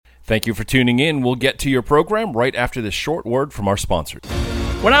Thank you for tuning in. We'll get to your program right after this short word from our sponsors.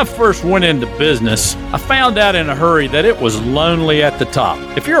 When I first went into business, I found out in a hurry that it was lonely at the top.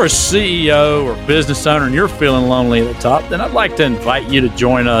 If you're a CEO or business owner and you're feeling lonely at the top, then I'd like to invite you to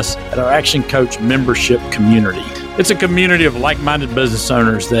join us at our Action Coach membership community. It's a community of like-minded business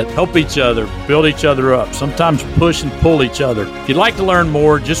owners that help each other, build each other up, sometimes push and pull each other. If you'd like to learn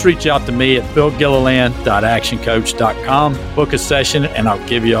more, just reach out to me at philgilliland.actioncoach.com, book a session, and I'll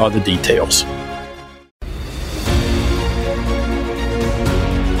give you all the details.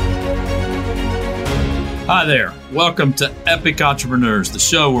 Hi there. Welcome to Epic Entrepreneurs, the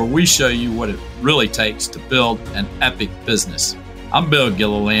show where we show you what it really takes to build an epic business. I'm Bill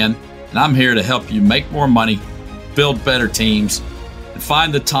Gilliland, and I'm here to help you make more money, build better teams, and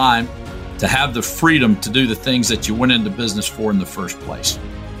find the time to have the freedom to do the things that you went into business for in the first place.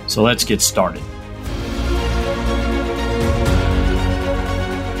 So let's get started.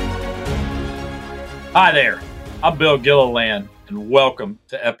 Hi there. I'm Bill Gilliland, and welcome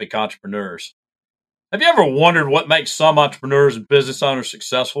to Epic Entrepreneurs. Have you ever wondered what makes some entrepreneurs and business owners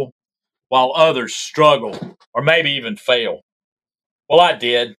successful while others struggle or maybe even fail? Well, I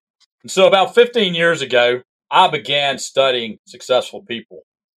did. And so about 15 years ago, I began studying successful people.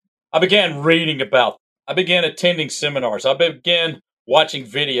 I began reading about them. I began attending seminars. I began watching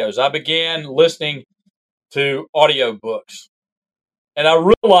videos. I began listening to audiobooks. And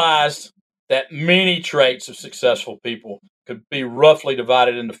I realized that many traits of successful people could be roughly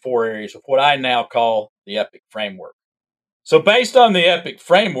divided into four areas of what I now call the EPIC framework. So based on the EPIC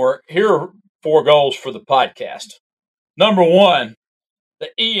framework, here are four goals for the podcast. Number one, the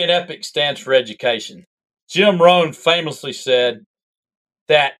E in EPIC stands for education. Jim Rohn famously said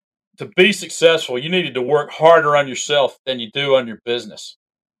that to be successful, you needed to work harder on yourself than you do on your business.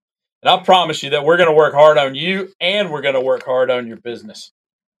 And I promise you that we're going to work hard on you and we're going to work hard on your business.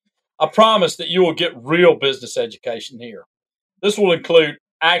 I promise that you will get real business education here. This will include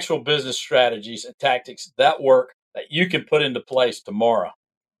actual business strategies and tactics that work that you can put into place tomorrow.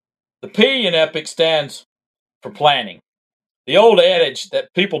 The P in EPIC stands for planning. The old adage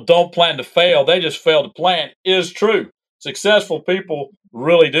that people don't plan to fail, they just fail to plan is true. Successful people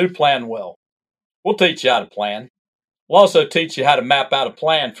really do plan well. We'll teach you how to plan. We'll also teach you how to map out a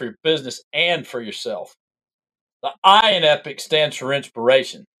plan for your business and for yourself. The I in EPIC stands for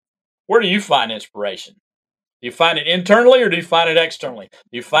inspiration. Where do you find inspiration? Do you find it internally or do you find it externally?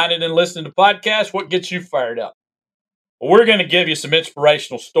 Do you find it in listening to podcasts? What gets you fired up? Well, we're going to give you some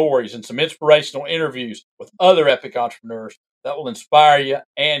inspirational stories and some inspirational interviews with other epic entrepreneurs that will inspire you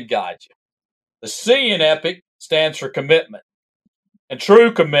and guide you. The C in EPIC stands for commitment. And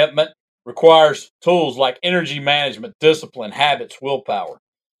true commitment requires tools like energy management, discipline, habits, willpower.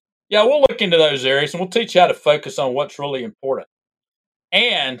 Yeah, we'll look into those areas and we'll teach you how to focus on what's really important.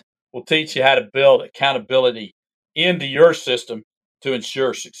 And we'll teach you how to build accountability into your system to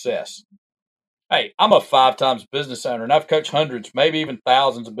ensure success. Hey, I'm a 5-time business owner, and I've coached hundreds, maybe even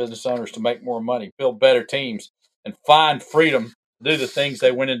thousands of business owners to make more money, build better teams, and find freedom to do the things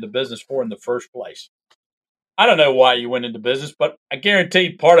they went into business for in the first place. I don't know why you went into business, but I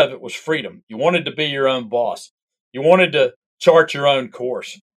guarantee part of it was freedom. You wanted to be your own boss. You wanted to chart your own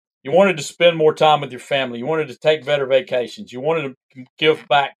course. You wanted to spend more time with your family. You wanted to take better vacations. You wanted to give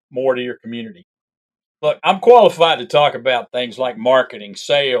back more to your community. Look, I'm qualified to talk about things like marketing,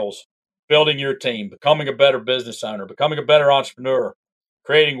 sales, building your team, becoming a better business owner, becoming a better entrepreneur,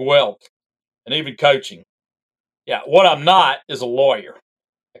 creating wealth, and even coaching. Yeah, what I'm not is a lawyer.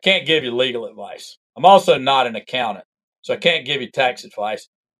 I can't give you legal advice. I'm also not an accountant, so I can't give you tax advice.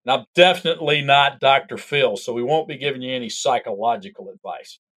 And I'm definitely not Dr. Phil, so we won't be giving you any psychological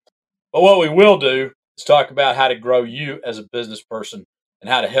advice. But what we will do is talk about how to grow you as a business person and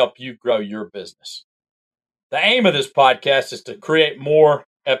how to help you grow your business. The aim of this podcast is to create more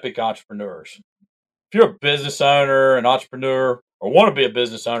epic entrepreneurs. If you're a business owner, an entrepreneur, or want to be a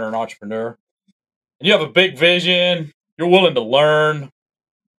business owner, an entrepreneur, and you have a big vision, you're willing to learn,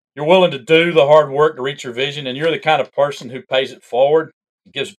 you're willing to do the hard work to reach your vision, and you're the kind of person who pays it forward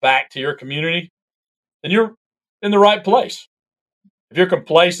and gives back to your community, then you're in the right place. If you're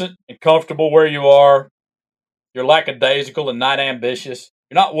complacent and comfortable where you are, you're lackadaisical and not ambitious,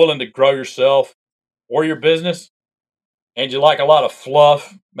 you're not willing to grow yourself or your business, and you like a lot of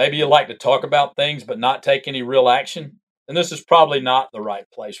fluff, maybe you like to talk about things but not take any real action, then this is probably not the right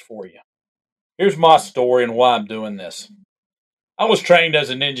place for you. Here's my story and why I'm doing this. I was trained as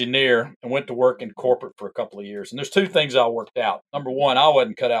an engineer and went to work in corporate for a couple of years, and there's two things I worked out. Number one, I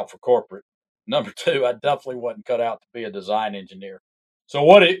wasn't cut out for corporate. Number two, I definitely wasn't cut out to be a design engineer. So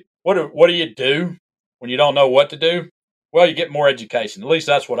what do you do when you don't know what to do? Well, you get more education. At least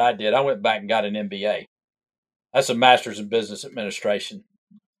that's what I did. I went back and got an MBA. That's a master's in business administration.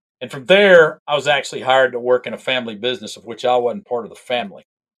 And from there, I was actually hired to work in a family business of which I wasn't part of the family.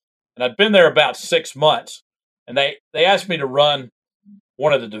 And I'd been there about 6 months, and they asked me to run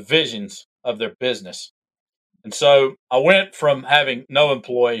one of the divisions of their business. And so I went from having no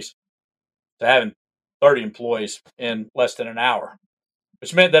employees to having 30 employees in less than an hour,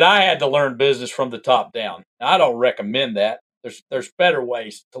 which meant that I had to learn business from the top down. Now, I don't recommend that. There's better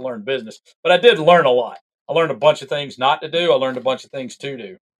ways to learn business, but I did learn a lot. I learned a bunch of things not to do. I learned a bunch of things to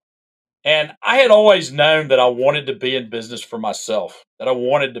do. And I had always known that I wanted to be in business for myself, that I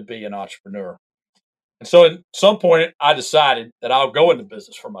wanted to be an entrepreneur. And so at some point, I decided that I'll go into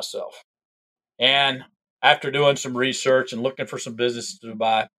business for myself. And after doing some research and looking for some businesses to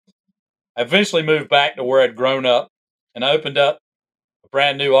buy, I eventually moved back to where I'd grown up, and I opened up a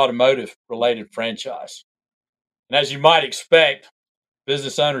brand new automotive-related franchise. And as you might expect,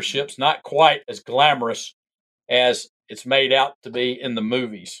 business ownership's not quite as glamorous as it's made out to be in the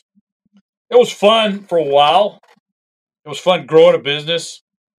movies. It was fun for a while. It was fun growing a business,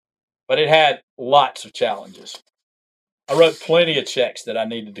 but it had lots of challenges. I wrote plenty of checks that I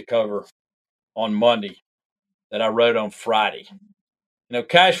needed to cover on Monday that I wrote on Friday.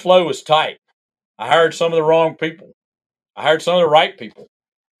 Cash flow was tight. I hired some of the wrong people. I hired some of the right people,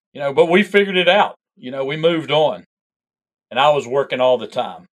 but we figured it out. We moved on, and I was working all the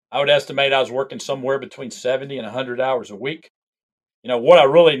time. I would estimate I was working somewhere between 70 and 100 hours a week. What I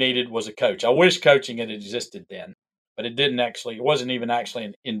really needed was a coach. I wish coaching had existed then, but it wasn't even actually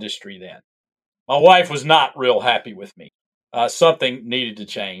an industry then. My wife was not real happy with me. Something needed to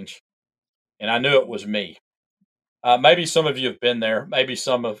change, and I knew it was me. Maybe some of you have been there. Maybe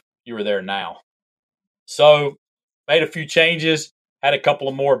some of you are there now. So made a few changes, had a couple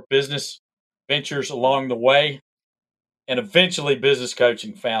of more business ventures along the way, and eventually business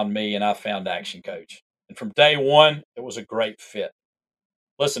coaching found me, and I found Action Coach. And from day one, it was a great fit.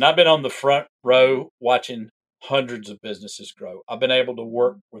 Listen, I've been on the front row watching hundreds of businesses grow. I've been able to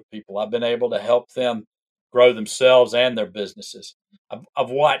work with people. I've been able to help them grow themselves and their businesses. I've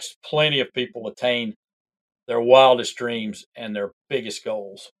watched plenty of people attain their wildest dreams and their biggest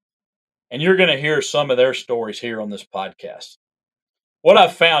goals. And you're going to hear some of their stories here on this podcast. What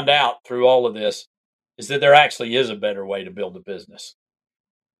I've found out through all of this is that there actually is a better way to build a business.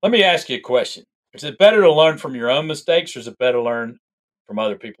 Let me ask you a question. Is it better to learn from your own mistakes, or is it better to learn from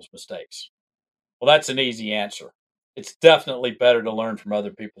other people's mistakes? Well, that's an easy answer. It's definitely better to learn from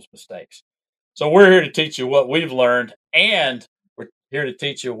other people's mistakes. So we're here to teach you what we've learned, and we're here to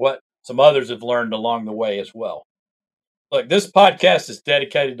teach you what some others have learned along the way as well. Look, this podcast is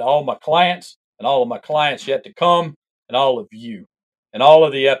dedicated to all my clients and all of my clients yet to come, and all of you and all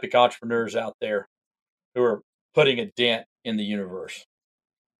of the epic entrepreneurs out there who are putting a dent in the universe.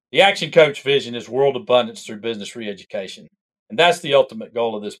 The Action Coach vision is world abundance through business re-education. And that's the ultimate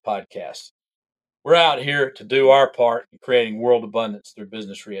goal of this podcast. We're out here to do our part in creating world abundance through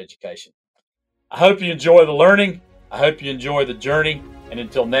business re-education. I hope you enjoy the learning. I hope you enjoy the journey. And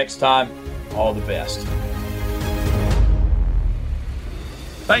until next time, all the best.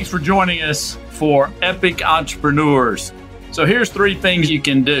 Thanks for joining us for Epic Entrepreneurs. So here's 3 things you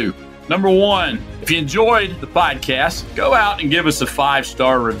can do. Number 1, if you enjoyed the podcast, go out and give us a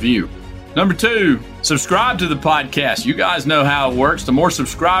 5-star review. Number 2, subscribe to the podcast. You guys know how it works. The more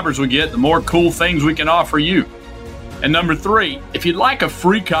subscribers we get, the more cool things we can offer you. And number 3, if you'd like a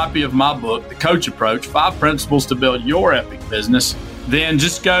free copy of my book, The Coach Approach, 5 Principles to Build Your Epic Business, then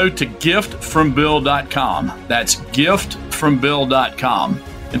just go to giftfrombill.com. That's giftfrombill.com.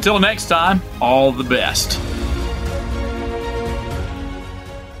 Until next time, all the best.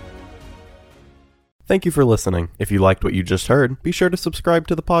 Thank you for listening. If you liked what you just heard, be sure to subscribe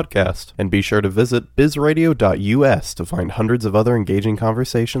to the podcast, and be sure to visit bizradio.us to find hundreds of other engaging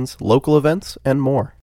conversations, local events, and more.